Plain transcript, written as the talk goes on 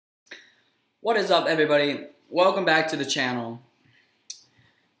What is up, everybody? Welcome back to the channel.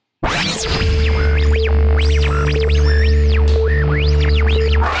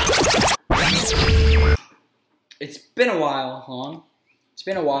 It's been a while, hold on. It's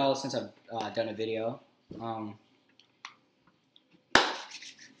been a while since I've done a video. So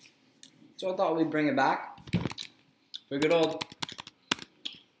I thought we'd bring it back for good old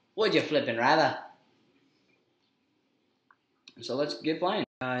Would You Flippin' Rather? So let's get playing.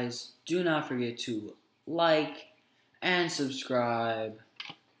 Guys, do not forget to like and subscribe.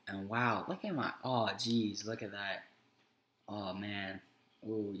 And wow, look at my, oh geez, look at that. Oh man.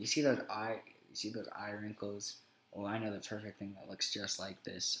 Ooh, you see those eye wrinkles? Oh, I know the perfect thing that looks just like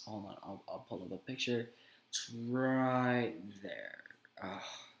this. Hold on, I'll pull up a picture. It's right there. Oh.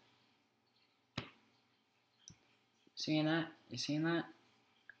 Seeing that? You seeing that?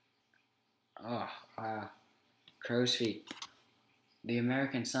 Oh, crow's feet. The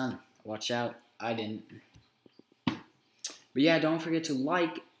American Sun. Watch out. I didn't. But yeah, don't forget to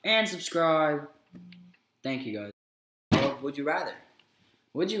like and subscribe. Thank you, guys. Or would you rather?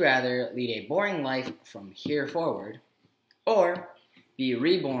 Would you rather lead a boring life from here forward, or be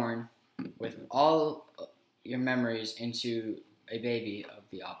reborn with all your memories into a baby of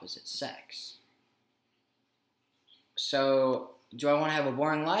the opposite sex? So, do I want to have a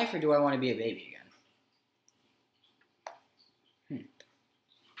boring life, or do I want to be a baby again?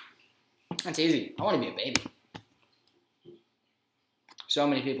 That's easy. I want to be a baby. So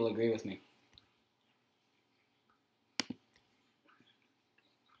many people agree with me.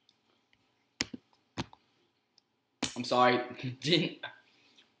 I'm sorry. Didn't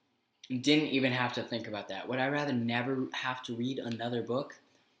even have to think about that. Would I rather never have to read another book?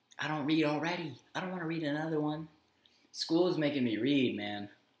 I don't read already. I don't want to read another one. School is making me read, man.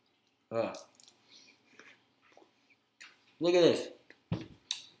 Ugh. Look at this.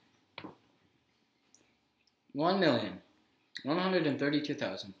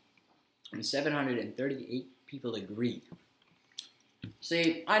 1,132,738 people agree.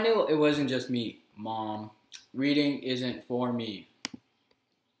 See, I knew it wasn't just me, Mom. Reading isn't for me.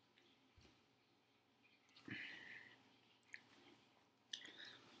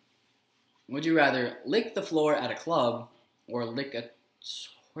 Would you rather lick the floor at a club or lick a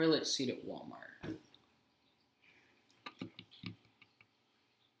toilet seat at Walmart?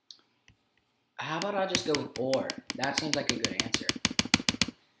 How about I just go with or? That seems like a good answer.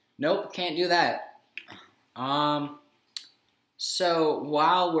 Nope, can't do that. So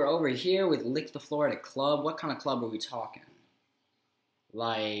while we're over here with lick the floor at a club, what kind of club are we talking?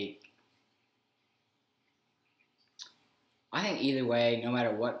 Like, I think either way, no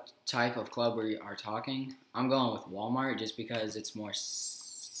matter what type of club we are talking, I'm going with Walmart just because it's more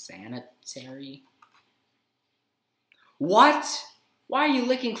sanitary. What? Why are you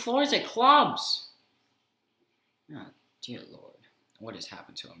licking floors at clubs? Oh, dear Lord. What has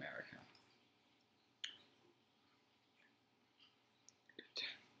happened to America?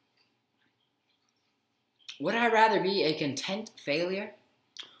 Would I rather be a content failure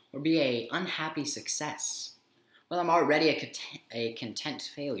or be a unhappy success? Well, I'm already a content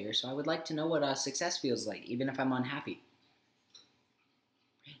failure, so I would like to know what success feels like, even if I'm unhappy.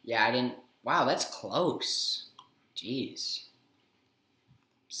 Yeah, I didn't... Wow, that's close. Jeez.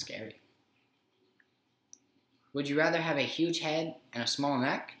 Scary. Would you rather have a huge head and a small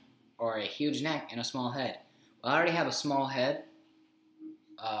neck, or a huge neck and a small head? Well, I already have a small head,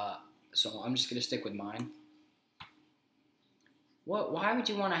 so I'm just going to stick with mine. Why would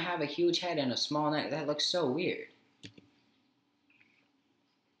you want to have a huge head and a small neck? That looks so weird.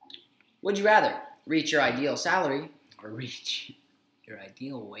 Would you rather reach your ideal salary or reach your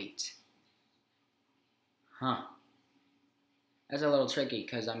ideal weight? Huh. That's a little tricky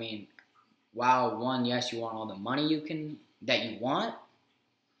because, I mean, while one, yes, you want all the money that you want,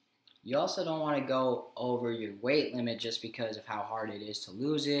 you also don't want to go over your weight limit just because of how hard it is to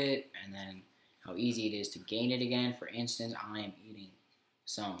lose it and then how easy it is to gain it again. For instance, I am eating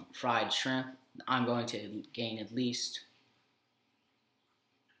some fried shrimp. I'm going to gain at least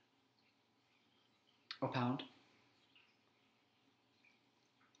a pound.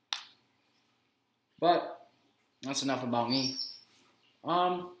 But that's enough about me.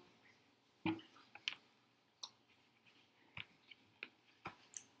 I'd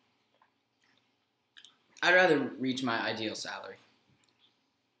rather reach my ideal salary.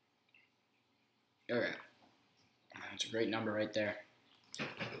 Okay. That's a great number right there.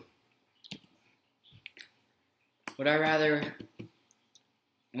 Would I rather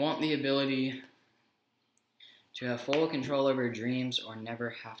want the ability to have full control over dreams or never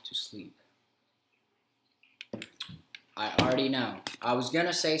have to sleep? I already know. I was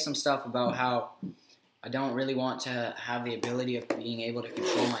gonna say some stuff about how I don't really want to have the ability of being able to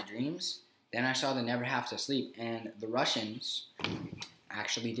control my dreams. Then I saw the Never Have to Sleep, and the Russians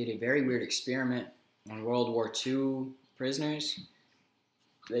actually did a very weird experiment on World War II prisoners.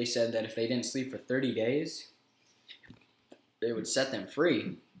 They said that if they didn't sleep for 30 days, they would set them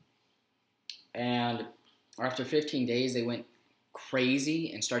free. And after 15 days, they went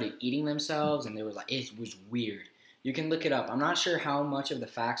crazy and started eating themselves, and they were like, it was weird. You can look it up. I'm not sure how much of the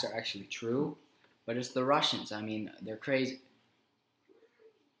facts are actually true, but it's the Russians. I mean, they're crazy.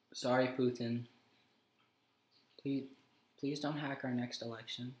 Sorry, Putin. Please don't hack our next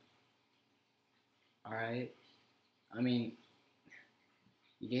election. All right? I mean,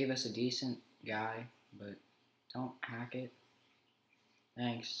 you gave us a decent guy, but don't hack it.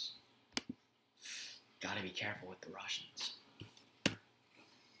 Thanks. Gotta be careful with the Russians.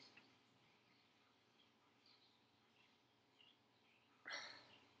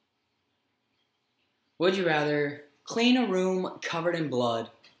 Would you rather clean a room covered in blood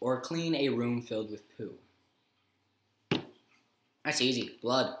or clean a room filled with poo? That's easy.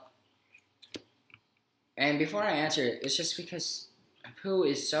 Blood. And before I answer it, it's just because poo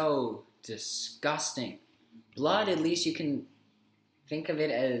is so disgusting. Blood, at least you can think of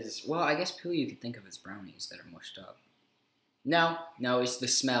it as, well, I guess poo you could think of as brownies that are mushed up. No, it's the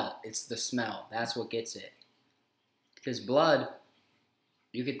smell. It's the smell. That's what gets it. Because blood,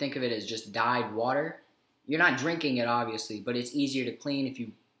 you could think of it as just dyed water. You're not drinking it, obviously, but it's easier to clean if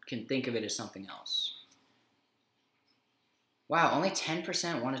you can think of it as something else. Wow, only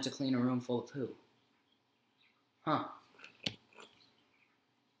 10% wanted to clean a room full of poo. Huh.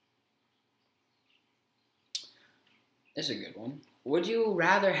 This is a good one. Would you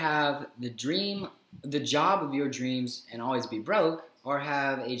rather have the job of your dreams and always be broke, or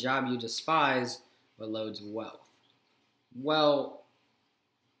have a job you despise but loads of wealth? Well,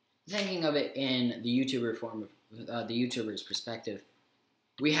 thinking of it in the YouTuber's perspective,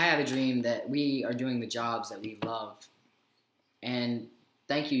 we have a dream that we are doing the jobs that we love, and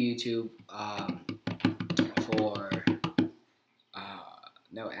thank you, YouTube, for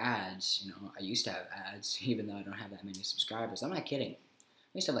no ads. You know, I used to have ads, even though I don't have that many subscribers. I'm not kidding. I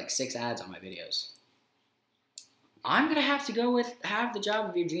used to have like 6 ads on my videos. I'm gonna have to go with have the job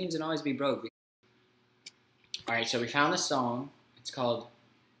of your dreams and always be broke. All right, so we found this song. It's called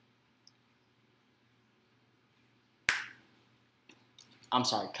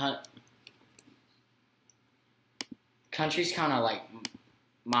country's kind of like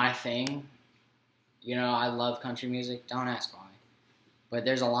my thing. You know, I love country music. Don't ask why. But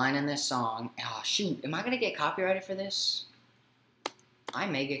there's a line in this song. Oh, shoot. Am I going to get copyrighted for this? I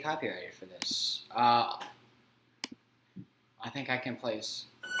may get copyrighted for this. I think I can place.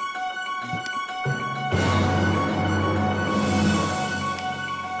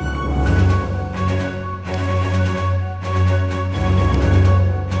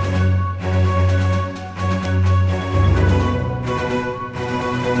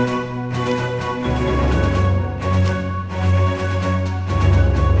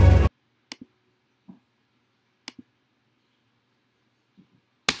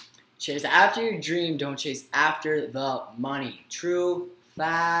 Chase after your dream, don't chase after the money. True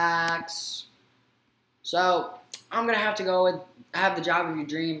facts. So, I'm going to have to go with have the job of your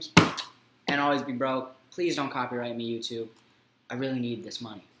dreams and always be broke. Please don't copyright me, YouTube. I really need this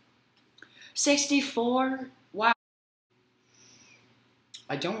money. 64? Wow.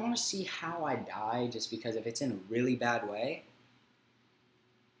 I don't want to see how I die just because if it's in a really bad way.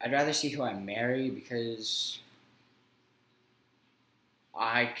 I'd rather see who I marry because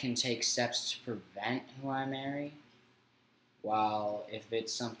I can take steps to prevent who I marry. While if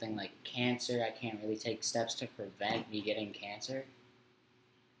it's something like cancer, I can't really take steps to prevent me getting cancer.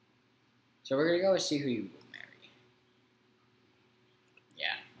 So we're going to go and see who you will marry.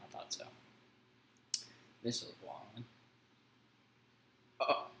 Yeah, I thought so. This is a long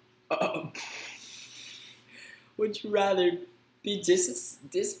one. Would you rather be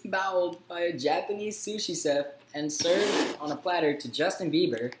disemboweled by a Japanese sushi chef and served on a platter to Justin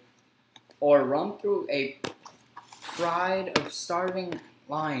Bieber, or run through a pride of starving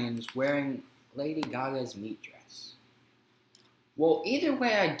lions wearing Lady Gaga's meat dress? Well, either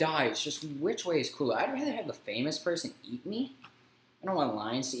way I die, it's just which way is cooler. I'd rather have the famous person eat me. I don't want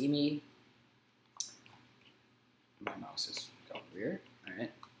lions to eat me. My mouse is going weird.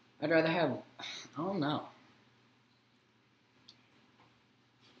 Alright. I'd rather have, I don't know.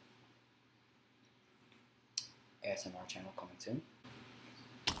 ASMR channel coming soon.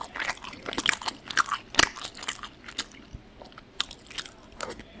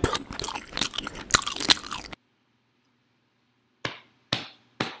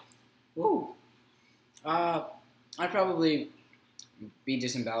 Ooh. I'd probably be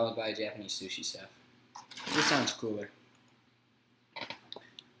disemboweled by a Japanese sushi chef. This sounds cooler.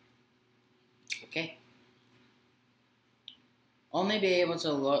 Okay. Only be able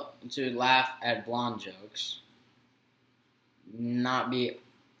to laugh at blonde jokes. Not be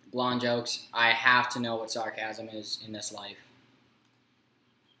blonde jokes. I have to know what sarcasm is in this life.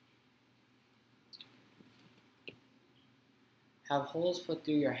 Have holes put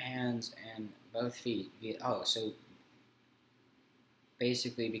through your hands and both feet. Oh, so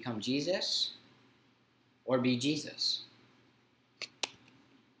basically become Jesus or be Jesus.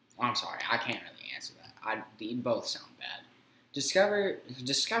 Oh, I'm sorry, I can't really answer that. They both sound bad. Discover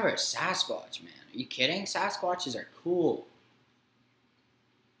a Sasquatch, man. Are you kidding? Sasquatches are cool.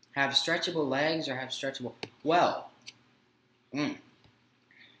 Have stretchable legs or have stretchable...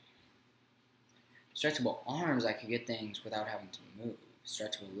 Stretchable arms, I could get things without having to move.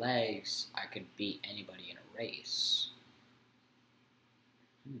 Stretchable legs, I could beat anybody in a race.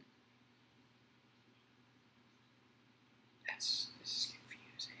 This is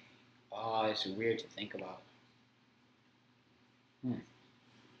confusing. Oh, it's weird to think about.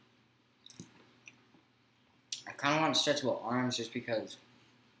 I kind of want stretchable arms just because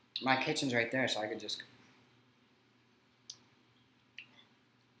my kitchen's right there, so I could just...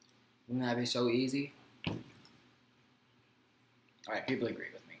 Wouldn't that be so easy? Alright, people agree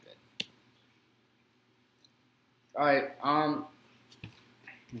with me, good. Alright,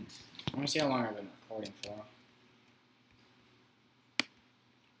 let me see how long I've been recording for.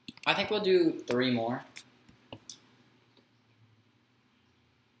 I think we'll do 3 more.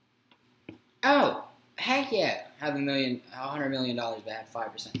 Oh, heck yeah. Have $100 million, but have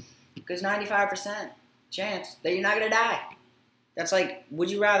 5%. Because 95% chance that you're not going to die. That's like,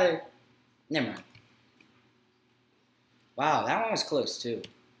 would you rather... Never mind. Wow, that one was close too.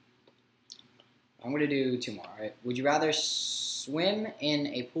 I'm going to do 2 more, alright? Would you rather swim in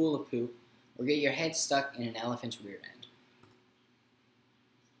a pool of poop or get your head stuck in an elephant's rear end?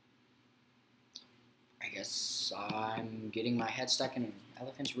 I guess I'm getting my head stuck in an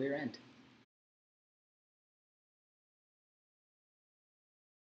elephant's rear end.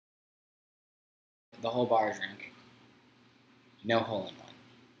 The whole bar drink. No hole in one.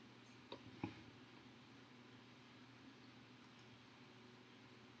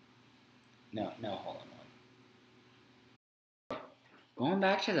 No hole in one. Going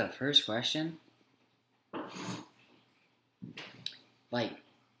back to the first question, like,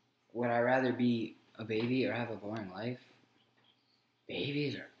 would I rather be a baby or have a boring life?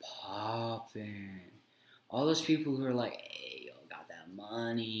 Babies are popping. All those people who are like, hey, yo, got that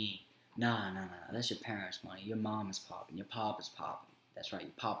money. Nah, that's your parents' money. Your mom is popping. Your pop is popping. That's right,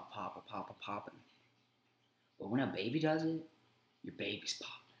 you popping. But when a baby does it, your baby's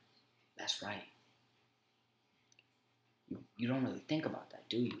popping. That's right. You don't really think about that,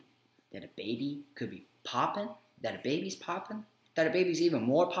 do you? That a baby could be popping? That a baby's popping? That a baby's even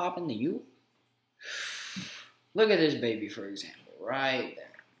more popping than you? Look at this baby, for example, right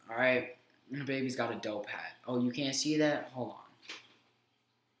there. Alright? The baby's got a dope hat. Oh, you can't see that? Hold on.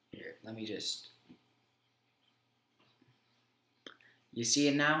 Here, let me just... You see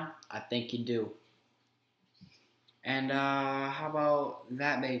it now? I think you do. And, how about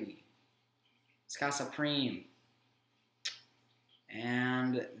that baby? It's got Supreme.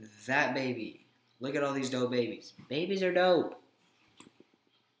 And that baby. Look at all these dope babies. Babies are dope.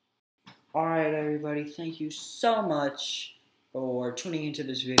 Alright, everybody. Thank you so much for tuning into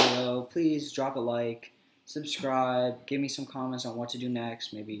this video. Please drop a like, subscribe, give me some comments on what to do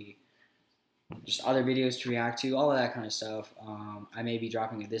next. Maybe just other videos to react to, all of that kind of stuff. I may be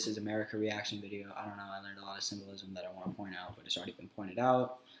dropping a This Is America reaction video. I don't know. I learned a lot of symbolism that I want to point out, but it's already been pointed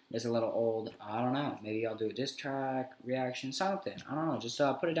out. It's a little old. I don't know. Maybe I'll do a diss track, reaction, something. I don't know. Just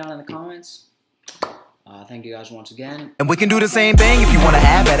put it down in the comments. Thank you guys once again. And we can do the same thing if you want to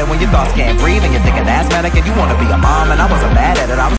have at it when your thoughts can't breathe and you're thinking asthmatic and you want to be a mom and I wasn't mad at it.